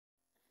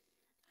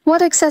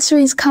What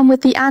accessories come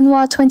with the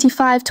ONWA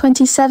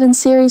KP-25-27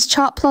 series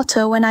chart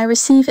plotter when I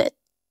receive it?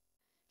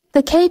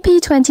 The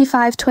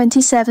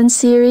KP-25-27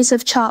 series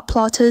of chart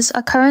plotters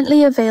are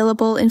currently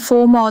available in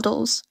 4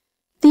 models.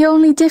 The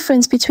only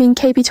difference between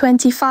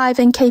KP-25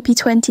 and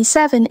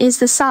KP-27 is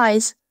the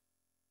size.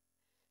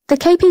 The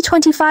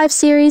KP-25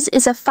 series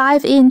is a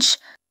 5-inch.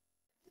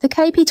 The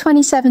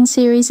KP-27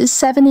 series is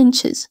 7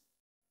 inches.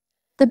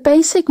 The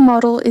basic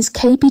model is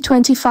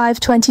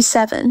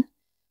KP-25-27.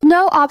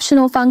 No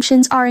optional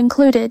functions are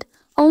included,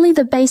 only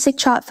the basic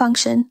chart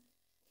function.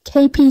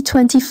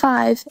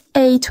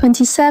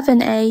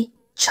 KP-25A27A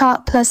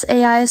chart plus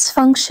AIS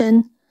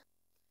function.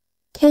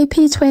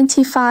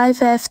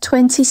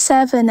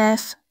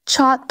 KP-25F27F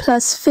chart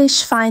plus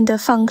fishfinder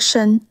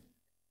function.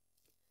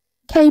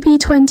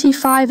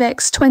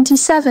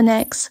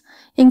 KP-25X-27X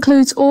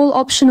includes all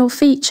optional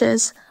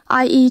features,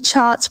 i.e.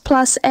 charts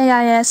plus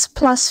AIS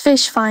plus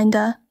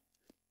fishfinder.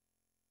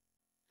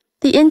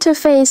 The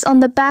interface on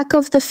the back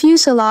of the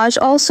fuselage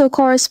also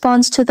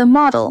corresponds to the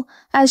model,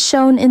 as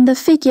shown in the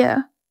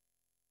figure.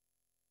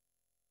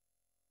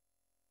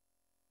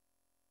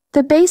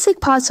 The basic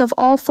parts of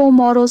all 4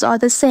 models are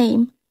the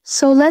same,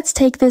 so let's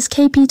take this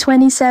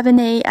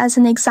KP-27A as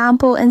an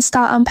example and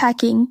start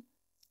unpacking.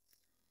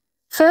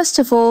 First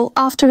of all,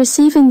 after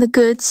receiving the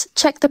goods,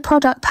 check the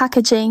product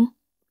packaging.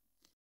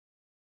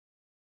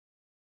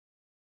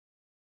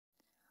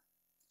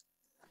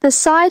 The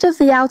side of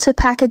the outer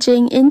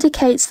packaging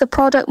indicates the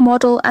product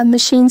model and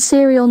machine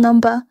serial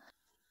number.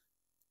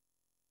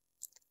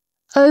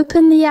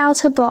 Open the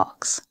outer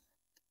box.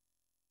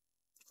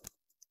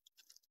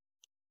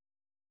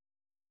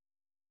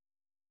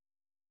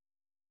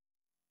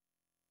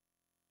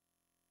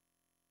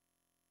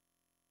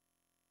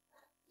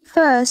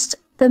 First,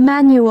 the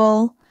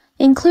manual,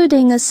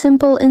 including a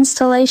simple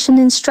installation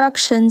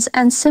instructions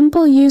and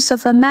simple use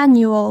of a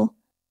manual.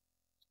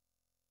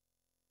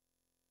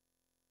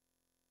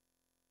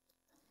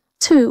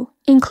 2.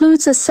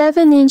 Includes a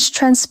 7-inch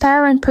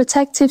transparent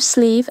protective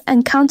sleeve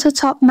and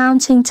countertop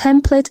mounting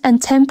template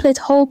and template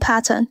hole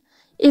pattern,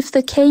 if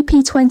the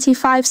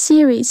KP-25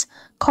 series,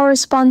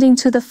 corresponding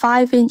to the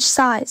 5-inch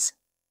size.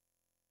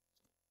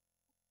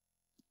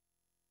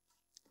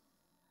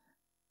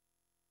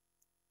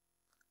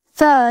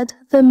 Third,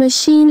 the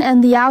machine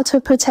and the outer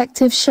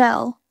protective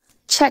shell.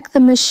 Check the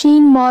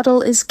machine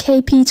model is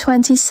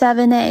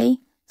KP-27A.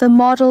 The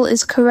model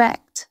is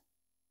correct.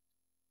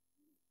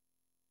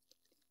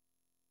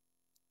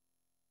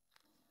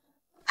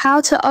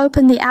 How to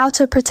open the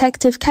outer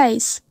protective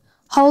case.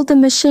 Hold the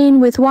machine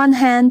with one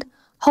hand,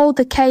 hold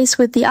the case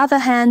with the other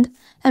hand,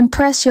 and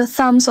press your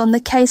thumbs on the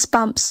case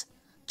bumps.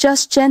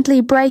 Just gently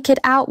break it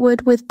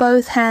outward with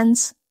both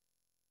hands.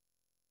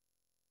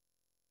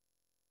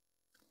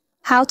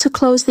 How to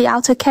close the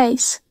outer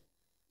case.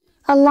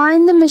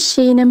 Align the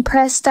machine and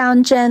press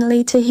down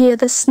gently to hear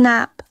the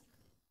snap.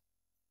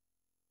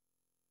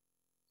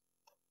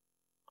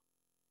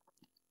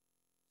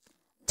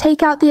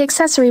 Take out the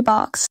accessory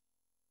box.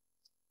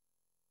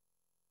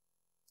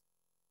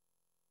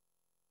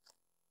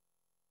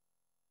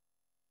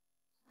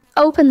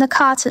 Open the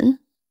carton.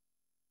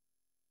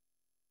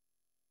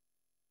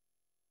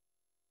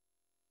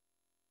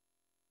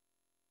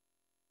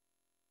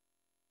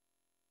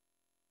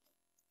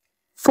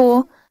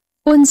 Four,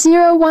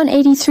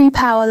 10183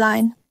 power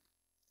line.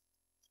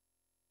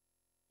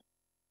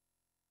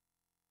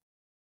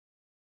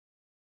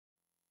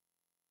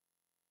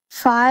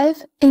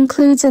 5.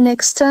 Includes an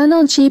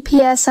external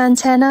GPS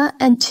antenna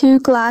and 2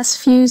 glass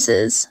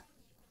fuses.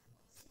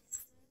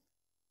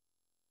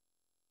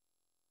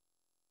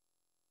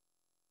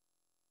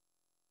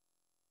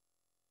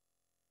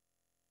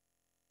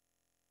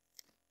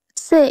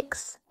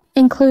 6.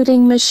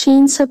 Including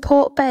machine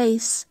support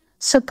base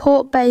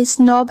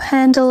knob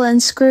handle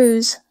and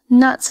screws,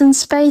 nuts and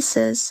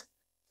spacers.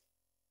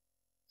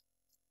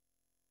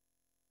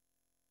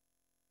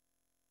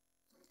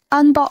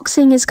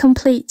 Unboxing is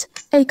complete.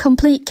 A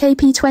complete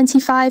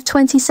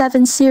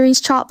KP-25-27 series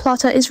chart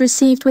plotter is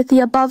received with the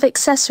above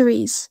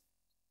accessories.